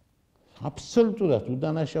 აბსოლუტურად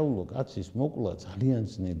უდანაშაულო კაცის მოკლა ძალიან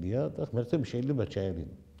ძნელია და ღმერთები შეიძლება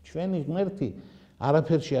ჩაერინონ. ჩვენი ღმერთი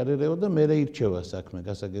არაფერში არ ერევა და მერე ირჩევა საქმე,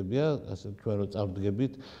 გასაგებია, ასე თქვენ რომ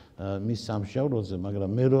წავდგებით მის სამშაბლოზე,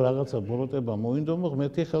 მაგრამ მე რო რაღაცა ბოროტება მოინდომო,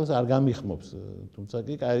 ღმერთი ხელს არ გამიხმობს, თუმცა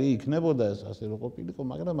კი კაი იქნებოდა ეს ასე რო ყოფილიყო,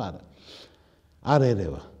 მაგრამ არა. არ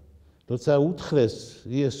ერევა. როცა უთხრეს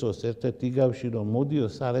იესოს ერთ-ერთ იგავში რომ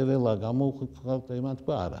მოდიოს სარეველა გამოვხვალთ, იმან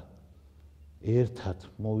თქვა არა. ერთად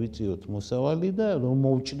მოვიწიოთ მოსავალი და რომ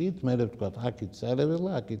მოვჭრით, მე ვთქვათ, აქეთ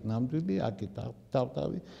სარეველა, აქეთ ნამდვილი, აქეთ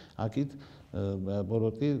თავთავი, აქეთ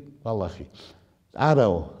ბოროტი ბალახი.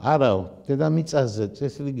 არაო, დედამიწაზე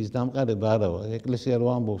წესრიგის დამყარება არაო. ეკლესია რო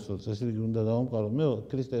ამბობს, რომ წესრიგი უნდა დავამყარო, მე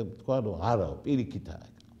ქრისტე თქვა, რომ არაო, პირიქითაა.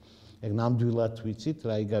 ეგ ნამდვილად ვიცით,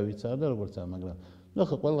 რა იგავიცაა და როგორცაა, მაგრამ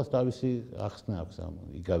ხო ყველას თავისი ახსნა აქვს ამ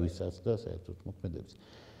იგავიცას და საერთოდ მოქმედებს.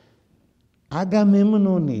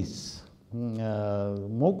 აგამემნონის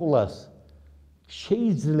მოკლას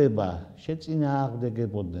შეიძლება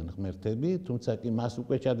შეწინააღმდეგებოდნენ ღმერთები, თუმცა კი მას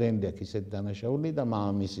უკვე ჩადენილი აქვს ისეთი დანაშაული და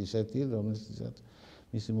მამამისი ისეთი, რომელსაც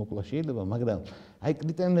მისი მოკლა შეიძლება, მაგრამ აი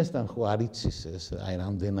კლიტემნესთან ხო არ იცის ეს, აი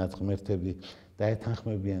რამდენად ღმერთები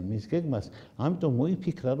დაეთანხმებიან მის გეგმას, ამიტომ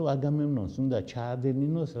მოიფიქრა, რომ აგამემნონს უნდა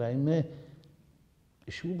ჩაადენინოს რაიმე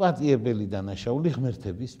შუბატიებელი დანაშაული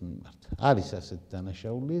ღმერთების მიმართ. არის ასეთი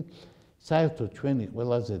დანაშაული, საერთოდ ჩვენი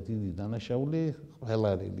ყველაზე დიდი დანაშაული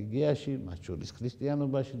ყველა რელიგიაში, მათ შორის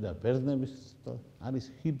ქრისტიანობაში და ბერძნების არის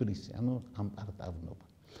ჰიბრისი, ანუ ამპარტავნობა,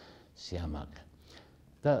 სიამაყე.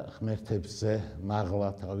 და ღმერთებზე მაღლა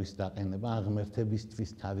თავის დაყენება, ან ღმერთებისთვის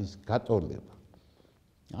თავის გატოლება.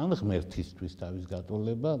 ან ღმერთისთვის თავის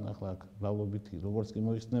გატოლება, ახლა აქ ბრალობითი, როგორც კი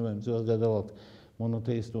მოიხსნება, იმცებას გადავალთ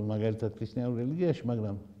მონოთეისტურ, მაგალითად ქრისტიანულ რელიგიაში,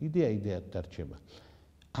 მაგრამ იდეად დარჩება.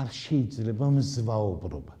 არ შეიძლება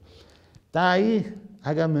მზვაობრობა. და აი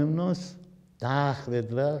აგამემნონს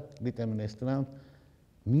დაახვედრა კლიტემნესტრამ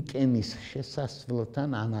მიკენის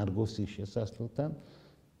შესასვლელთან, ან არგოსის შესასვლელთან.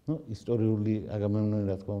 ისტორიული აგამემნონი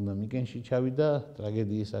რა თქმა უნდა მიკენში ჩავიდა,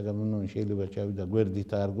 ტრაგედიის აგამემნონი შეიძლება ჩავიდა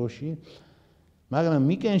გვერდით არგოში, მაგრამ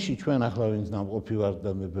მიკენში ჩვენ ახლა ვინც ნამყოფი ვართ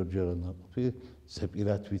და მე ბერჯერად ნამყოფი,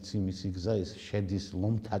 ზეპირად ვიცი მისი გზა ის შედის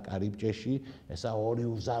ლომთა კარიბჭეში, ესა ორი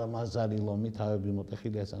უზარმაზარი ლომი, თავები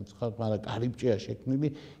მოტეხილია სამწუხაროდ, მაგრამ კარიბჭეა შექმნილი,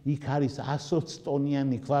 იქ არის 120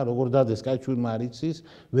 ტონიანი ქვა, როგორ დადეს კაჩურმა არ იცის,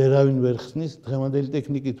 ვერავინ ვერ ხსნის, დღევანდელი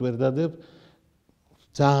ტექნიკით ვერ დადებ,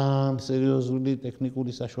 ძალიან სერიოზული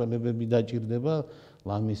ტექნიკური საშუალებები დაჭირდება,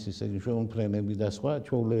 ლამისის ეგ შეუმფრენები და სხვა,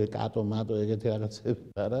 ჩვეულებრივ კატო, მატო ეგეთი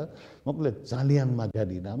რაღაცები არა, მოკლედ ძალიან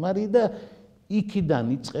მაგარი რამ არის და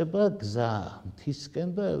იქიდან იწყება გზა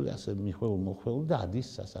მთისკენ და ასე მიხვეულ და ადის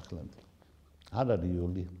სასახლემდე. არ არის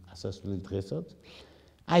იოლი ასასვლელი დღესაც.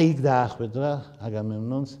 აი იქ დაახვედრა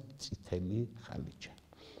აგამემნონს წითელი ხალიჩა.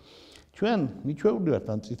 ჩვენ მიჩვეული ვართ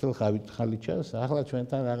ამ წითელ ხალიჩას, ახლა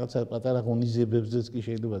ჩვენთან რაღაცა პატარა ღონისძიებებზეც კი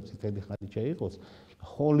შეიძლება წითელი ხალიჩა იყოს.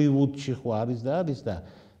 ჰოლივუდში ხო არის და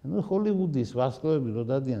ჰოლივუდის ვარსკვლავები რო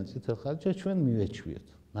დადიან წითელ ხალიჩას, ჩვენ მივეჩვიეთ.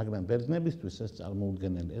 მაგრამ ბერძნებისთვის ეს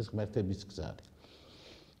წარმოუდგენელი, ეს ღმერთების გზა არის.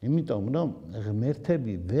 იმიტომ რომ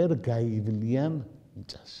ღმერთები ვერ გაივლიან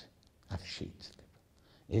მიწაზე. არ შეიძლება.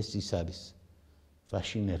 ეს ის არის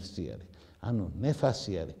ვაშინერსი არის. ანუ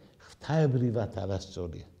ნეფასი არის. ღვთაებრივად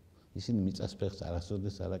არასწორია. ისინი მიწას ფეხს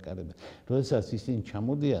არასოდეს არ აკარებენ. როდესაც ისინი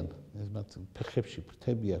ჩამოდიან, მათ ფეხებში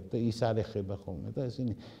ფრთები აქვს და ის არ ეხება ხოლმე და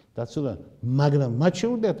ისინი დაცულან, მაგრამ მათ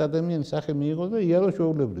შეუძლიათ ადამიანის სახე მიიღოს და იაროს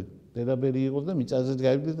ჩვეულებრივ. დედაბერი იყოს და მიწაზე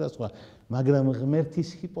გაიგდეს და სხვა, მაგრამ ღმერთის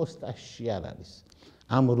ჰიპოსტასში არ არის.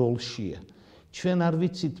 ამ როლშია. ჩვენ არ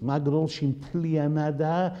ვიცით მაგ როლში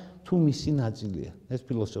მთლიანადაა თუ მისი ნაწილია. ეს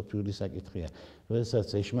ფილოსოფიური საკითხია. როდესაც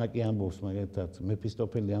ეშმაკი ამბობს, მაგალითად,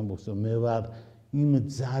 მეფისტოფელი ამბობს, რომ მე ვარ იმ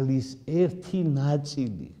ძალის ერთი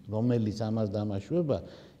ნაწილი, რომელიც ამას დამაშვება,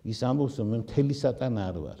 ის ამბობს, რომ მე მთელი სატანა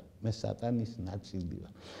არ ვარ, მე სატანის ნაწილი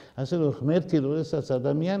ვარ. ასე რომ ღმერთი, როდესაც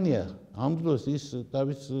ადამიანია, ამ დროს ის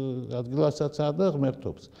თავის ადგილასაც და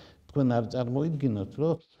ღმერთობს. თქვენ არ წარმოიდგინოთ,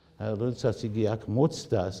 რომ როდესაც იგი აქ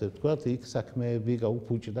მოცდა, ასე ვთქვათ, იქ საქმეები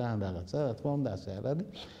გაუფუჭდა ან რაღაცა, რა თქმა უნდა, ასე არ არის.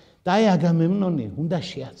 და აი აგამემნონი უნდა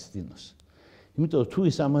შეაცდინოს. იმიტომ რომ თუ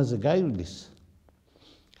ის ამაზე გაივლის,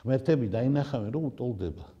 ღმერთები დაინახავენ, რომ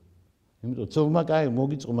უტოლდება. იმიტომ ცოლმა კაი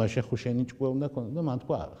მოგიწყმა შეხო შენი ჭკუა უნდა ქონდა და მან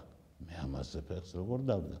თქვა არა. მე ამაზე ფეხს როგორ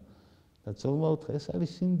დავდა. და ცოლმა უთხრა ეს არის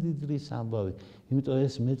სიმდიდრის ამბავი. იმიტომ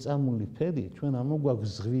ეს მეწამული ფერი ჩვენ ამოგვაქვს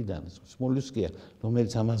ზღვიდან, სმოლუსკია,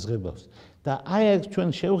 რომელიც ამაზღებავს. და აი აქ ჩვენ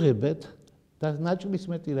შევღებეთ და ნაჭრის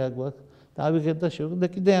მეტი რა გვაქვს და ავიღეთ და შევღებთ და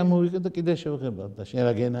კიდე ამოვიღეთ და კიდე შევღებთ და შენ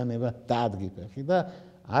რა გენანება დაადგი ფეხი და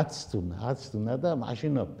აცდუნა და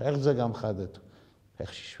მაშინო ფეხზე გამხადეთ.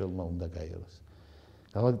 ფეხში შველმა უნდა გაიაროს.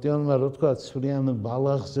 გალაქტიონმა რო თქვა ცვლიან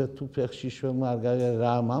ბალახზე თუ ფეხში შველმა არ გაიარა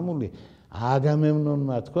რა მამული,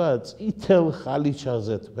 აგამემნონმა თქვა წითელ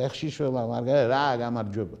ხალიჩაზე ფეხში შველმა არ გაიარა რა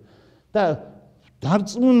გამარჯვება. და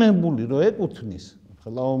დარწმუნებული რომ ეკუთვნის,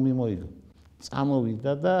 ხოლო მიმოიგო.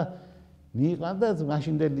 წამოვიდა და მიიყვანა და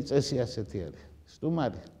მაშინდელი წესი ასეთი არის.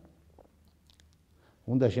 სტუმარი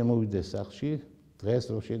უნდა შემოვიდეს სახლში, დღეს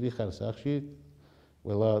რო შედიხარ სახლში,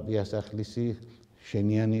 ყველა დიასახლისი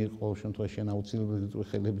შენიანი ყოველ შემთხვევაში შენ აუცილებლად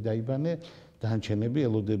ხელები დაიბანე, დანარჩენები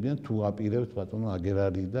ელოდებიან თუ აპირებთ ბატონო აგერ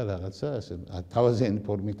არის და რაღაცა ასე თავაზიანი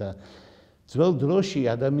ფორმით. ძველ დროში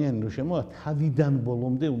ადამიანი რო შემოვა თავიდან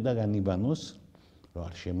ბოლომდე უნდა განიბანოს, რომ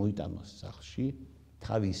არ შემოიტანოს სახლში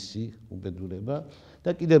თავისი უბედურება და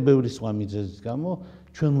კიდევ ბევრი სხვა მიზეზის გამო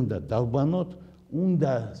ჩვენ უნდა დავბანოთ,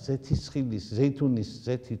 უნდა ზეთისხილის, ზეითუნის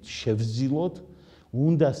ზეთით შევზილოთ,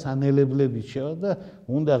 უნდა სანელებლებით შევა და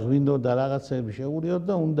უნდა ღვინო და რაღაცები შეურიოთ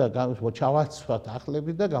და უნდა ჩავაცვათ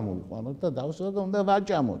ახლები და გამოვიყვანოთ და დავსვათ და უნდა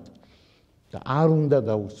ვაჭამოთ. და არ უნდა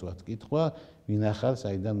დაუსვათ კითხვა, ვინ ახარ,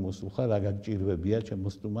 საიდან მოსულ ხარ, რა გაგჭირვებია ჩემო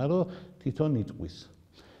სტუმარო, თვითონ იტყვის.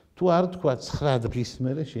 თუ არ თქვა 9 დღის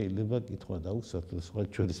მერე შეიძლება კითხვა დაუსვათ, სხვა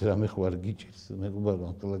ჩვენს რამე ხო არ გიჭირს, მეგობარო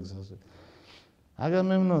ამ კლასაზე.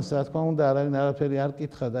 აგამემნონს რა თქმა უნდა არავინ არაფერი არ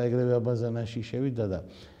კითხა და ეგრევე აბაზანაში შევიდა და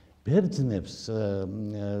ბერძნებს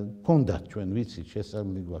ჰქონდათ ჩვენ ვიცით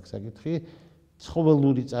შესაძლებელი გვაქვს საკითხი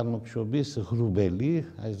ცხოველური წარმოქმნობის ღრუბელი,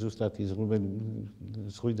 აი ზუსტად ის ღრუბელი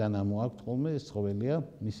ზღვიდან ამოაქვთ ხოლმე ეს ცხოველია,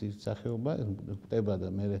 მისი სახეობა ხდება და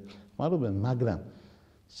მე ხმარობენ, მაგრამ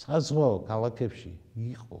საზღვაო ქალაქებში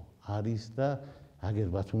იყო, არის და აგერ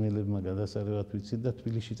ბათუმელებმა გადასარევად ვიცით და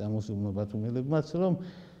თბილისში წამოსულმა ბათუმელებმაც რომ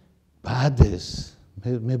ბადეს,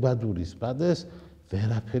 მებადურის ბადეს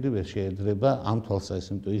ვერაფერი ვერ შეედრება ამ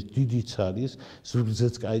თვალსაზრისით, ის დიდიც არის,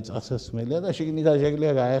 ზურგზეც კაი წასასმელია და შიგნიდან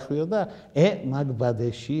შეგიძლია გაეხვიო და მაგ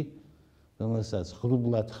ბადეში, რომელსაც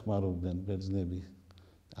ღრუბლად ხმარობდნენ ბერძნები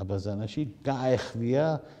აბაზანაში, გაეხვია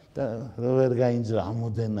და რო ვერ გაინძრა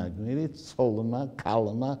ამოდენა გმირი, ცოლმა,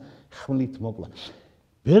 ქალმა ხმლით მოკლა.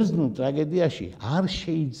 ბერძნულ ტრაგედიაში არ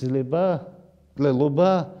შეიძლება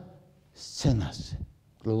მკვლელობა სცენაზე.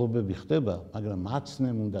 მკვლელობები ხდება, მაგრამ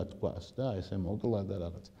მაცნემ უნდა თქვას და ესე მოკლა და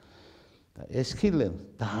რაღაც. და ესქილემ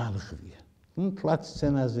დაალღრია. თლაც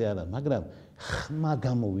სცენაზე არა, მაგრამ ხმა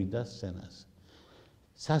გამოვიდა სცენაზე.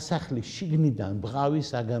 სასახლის შიგნიდან ბღავის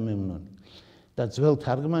აგამემნონი. და ძველ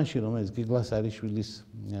თარგმანში, რომელიც გიგლას არიშვილის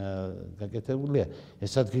გაკეთებულია,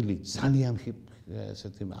 ეს ადგილი ძალიან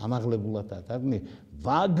ესეთი ამაღლებულადაა თარგმნილი,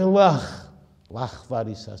 ვაგლახ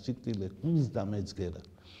ლახვარისა სიკვდილე გულს და მეძგერა.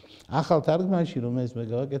 ახალ თარგმანში, რომელიც მე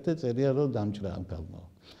გავაკეთე, წერია რომ დამჭრა ამ კალმაო.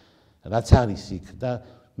 რაც არის იქ და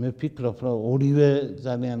მე ვფიქრობ, რომ ორივე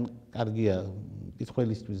ძალიან კარგია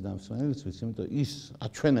კითხველისთვის და მსმენელისთვის, იმიტომ ის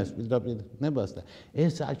აჩვენებს პირდაპირ ნებას და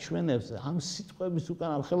ეს აჩვენებს ამ სიტყვების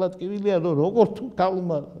უკან ხელად კივილია, რომ როგორ თუ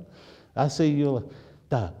კალმა ასე იოლა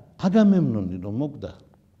და აგამემნონი რომ მოკდა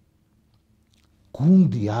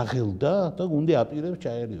გუნდი აღელდა და გუნდი აპირებს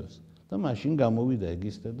ჩაერიოს და მაშინ გამოვიდა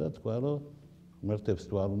ეგისტე და თქვა რომ ღმერთებს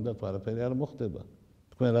თუ არ უნდა თუ არაფერი არ მოხდება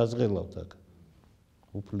თქვენ რას ღელავთ აქ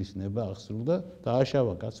უფლის ნება აღსრულდა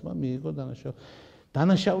დააშავა კაცმა მიიღო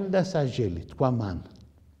დანაშაული და სასჯელი თქვა მან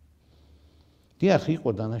დიახ იყო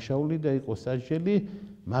დანაშაული და იყო სასჯელი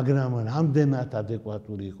მაგრამ რამდენად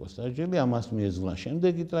ადეკვატური იყო სასჯელი, ამას მიეძღვნა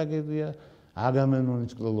შემდეგი ტრაგედია.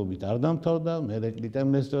 აგამემნონის მკვლელობით არ დამთავრდა, მერე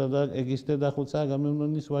კლიტემნესტრა და ეგისტე დახუცა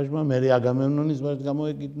აგამემნონის ვაჟმა, მერე აგამემნონის ვაჟს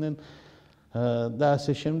გამოეკიდნენ და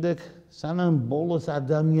ასე შემდეგ, სანამ ბოლოს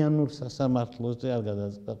ადამიანურ სასამართლოზე არ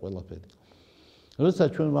გადაწყდა ყველაფერი. როდესაც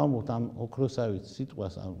ჩვენ ვამბობთ ამ ოქროსავით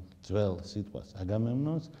სიტყვას, ამ ძველ სიტყვას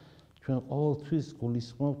აგამემნონს, ჩვენ ყოველთვის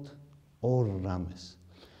გულისხმობთ ორ რამეს.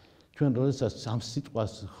 ჩვენ როდესაც ამ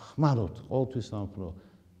სიტყვას ხმარობთ, ყოველთვის ვამბობთ, რომ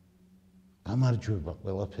გამარჯვება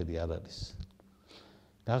ყველაფერი არ არის.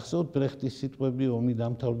 გახსოვთ ბრეხტის სიტყვები ომი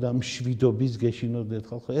დამთავრდა მშვიდობის გეშინოდეთ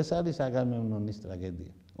ხალხო, ეს არის აგამემნონის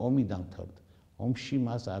ტრაგედია. ომი დამთავრდა. ომში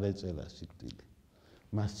მას არ ეწერა სიკვდილი.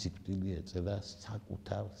 მას სიკვდილი ეწერა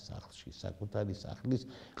საკუთარ სახლში, საკუთარი სახლის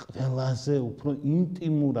ყველაზე უფრო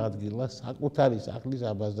ინტიმურ ადგილას, საკუთარი სახლის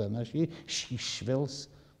აბაზანაში შიშველს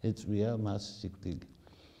ეწვია მას სიკვდილი.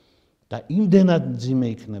 და იმდენად მძიმე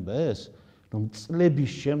იქნება ეს, რომ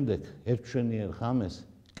წლების შემდეგ ერთშვენიერ ღამეს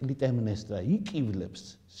კლიტემნესტრა იკივლებს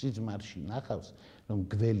სიძმარში ნახავს, რომ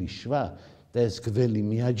გველი შვა და ეს გველი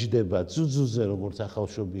მიაჯდება ძუძუზე როგორც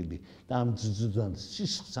ახალშობილი და ამ ძუძუდან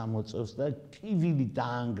სისხლს ამოწევს და კივილი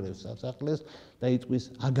დაანგრევს სასახლეს და იტყვის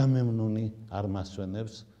აგამემნონი არ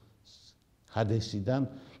მასვენებს ჰადესიდან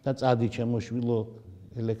და წადი ჩემო შვილო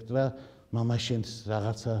ელექტრა მამაშენს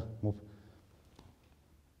რაღაცა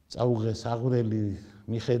წაუღეს აღვრელი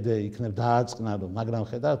მიხედე იქნებ დააწყნარო, მაგრამ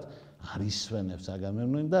ხედავთ არ ისვენებს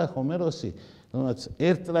აგამემნონი და ჰომეროსი, რომელიც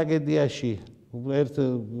ერთ ტრაგედიაში, ერთ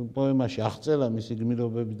პოემაში აღწერა მისი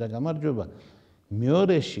გმირობები და გამარჯვება,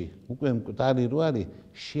 მეორეში უკვე მკვდარი რო არის,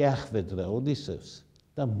 შეახვედრა ოდისევს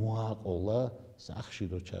და მოაყოლა სახში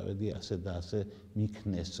რო ჩავედი ასე და ასე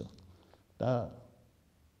მიქნესო. და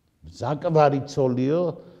ზაკვარი ცოლიო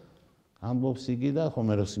ამბობს იგი და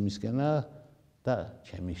ჰომეროსი მისკენა და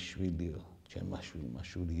ჩემი შვილიო, ჩემმა შვილმა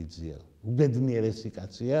შური იძია. უბედნიერესი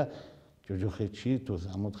კაცია ჯოჯოხეთში, თუ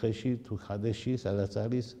სამოთხეში, თუ ხადეში, სადაც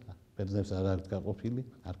არის, ბერძნებს არ არის გაყოფილი,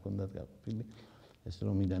 არ ქონდათ გაყოფილი, ეს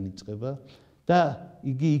რომიდან იწყება და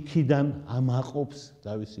იგი იქიდან ამაყობს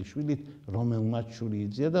თავისი შვილით, რომელმაც შური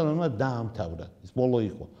იძია და რომელმაც დაამთავრა. ის ბოლო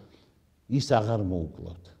იყო. ის აღარ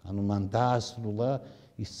მოუკლავთ. ანუ მან დაასრულა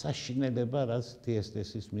ის საშინელება, რაც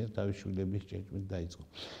თიესტესის მიერ თავის შვილების ჭეჭვით დაიწყო.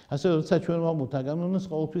 ასე როცა ჩვენ ვამბობთ აგამემნონს,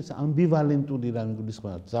 ყოველთვის ამბივალენტური რამე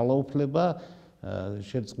გულისხმობთ, ძალაუფლება,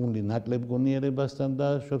 შერწყმული ნაკლებგონიერებასთან და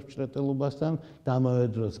შორსჭრეტელობასთან და ამავე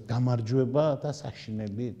დროს გამარჯვება და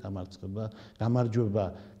საშინელი დამარცხება, გამარჯვება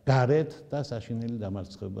გარეთ და საშინელი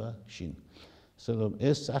დამარცხება შინ. ასე რომ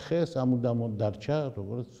ეს სახე სამუდამოდ დარჩა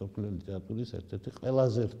როგორც სოფლიო ლიტერატურის ერთ-ერთი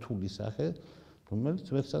ყველაზე რთული სახე, რომელიც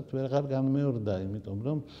ვერცად ვეღარ განმეორდა, იმიტომ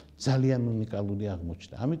რომ ძალიან უნიკალური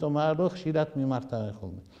აღმოჩნდა. ამიტომ არო ხშირად მიმართავენ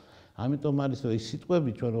ხოლმე. ამიტომ არის რომ ის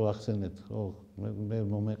სიტყვები ჩვენ რო ახსენეთ, მე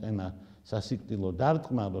მომეყენა სასიკვდილო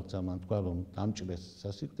დარტყმა, როცა მან თქვა რომ დამჭრეს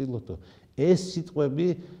სასიკვდილოთო, ეს სიტყვები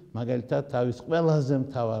მაგალითად თავის ყველაზე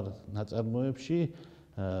მთავარ ნაწარმოებში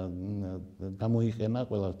გამოიყენა,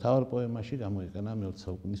 ყველა მთავარ პოემაში გამოიყენა მე-20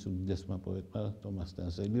 საუკუნის უდიდესმა პოეტმა თომას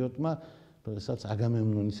სტენს ელიოტმა, როდესაც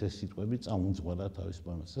აგამემნონის ეს სიტყვები წამოუძღვარა თავის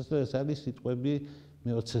პოემას. ეს არის სიტყვები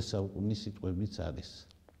მე-20 საუკუნის სიტყვებიც არის.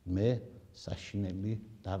 მე საშინელი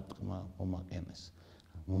დარტყმა მომაყენეს.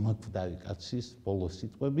 მომაკვდავი კაცის ბოლო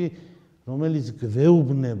სიტყვები, რომელიც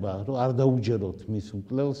გვეუბნება, რომ არ დაუჯეროთ მის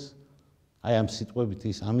მკვლელს, აი ამ სიტყვებით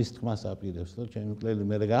ის ამის თქმას აპირებს, რომ ჩემი მკვლელი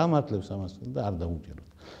მერე გაამართლებს ამას და არ დაუჯეროთ.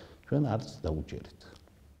 ჩვენ არც დაუჯერეთ.